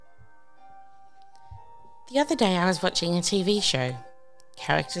The other day I was watching a TV show.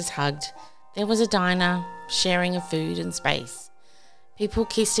 Characters hugged. There was a diner, sharing of food and space. People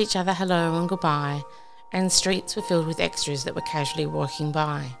kissed each other hello and goodbye, and streets were filled with extras that were casually walking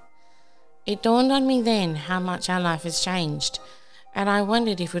by. It dawned on me then how much our life has changed, and I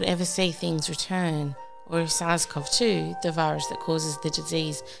wondered if we'd ever see things return, or if SARS-CoV-2, the virus that causes the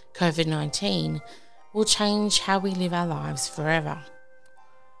disease COVID-19, will change how we live our lives forever.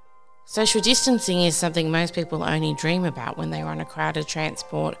 Social distancing is something most people only dream about when they are on a crowded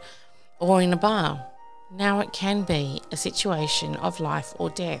transport or in a bar. Now it can be a situation of life or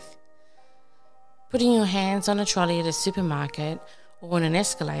death. Putting your hands on a trolley at a supermarket or on an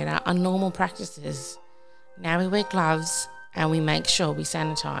escalator are normal practices. Now we wear gloves and we make sure we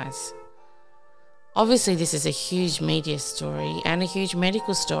sanitize. Obviously, this is a huge media story and a huge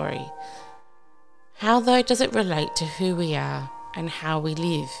medical story. How, though, does it relate to who we are and how we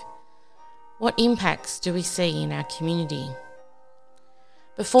live? What impacts do we see in our community?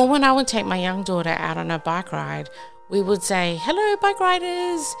 Before, when I would take my young daughter out on a bike ride, we would say, "Hello, bike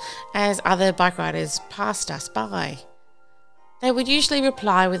riders," as other bike riders passed us by. They would usually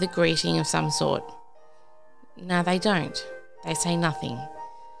reply with a greeting of some sort. Now they don't. They say nothing.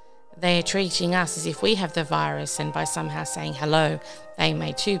 They are treating us as if we have the virus, and by somehow saying hello, they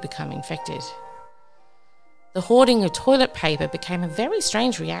may too become infected. The hoarding of toilet paper became a very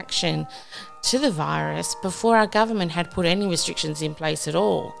strange reaction to the virus before our government had put any restrictions in place at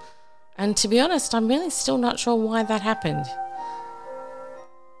all. And to be honest, I'm really still not sure why that happened.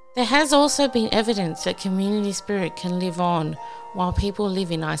 There has also been evidence that community spirit can live on while people live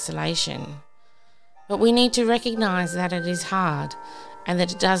in isolation. But we need to recognise that it is hard and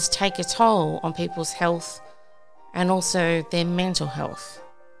that it does take a toll on people's health and also their mental health.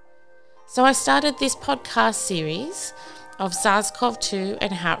 So I started this podcast series of SARS-CoV-2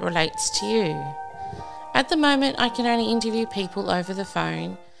 and how it relates to you. At the moment, I can only interview people over the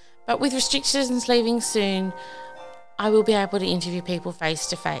phone, but with restrictions leaving soon, I will be able to interview people face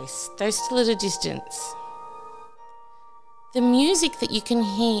to face, though still at a distance. The music that you can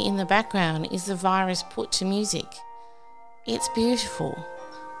hear in the background is the virus put to music. It's beautiful.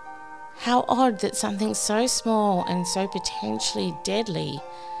 How odd that something so small and so potentially deadly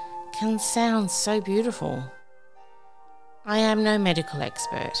can sound so beautiful. I am no medical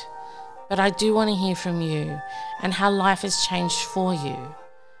expert, but I do want to hear from you and how life has changed for you.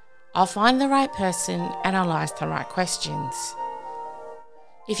 I'll find the right person and I'll ask the right questions.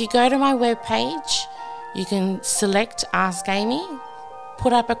 If you go to my webpage, you can select Ask Amy,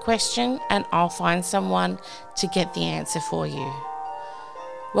 put up a question, and I'll find someone to get the answer for you.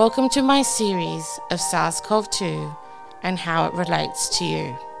 Welcome to my series of SARS-CoV-2 and how it relates to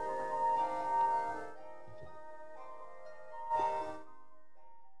you.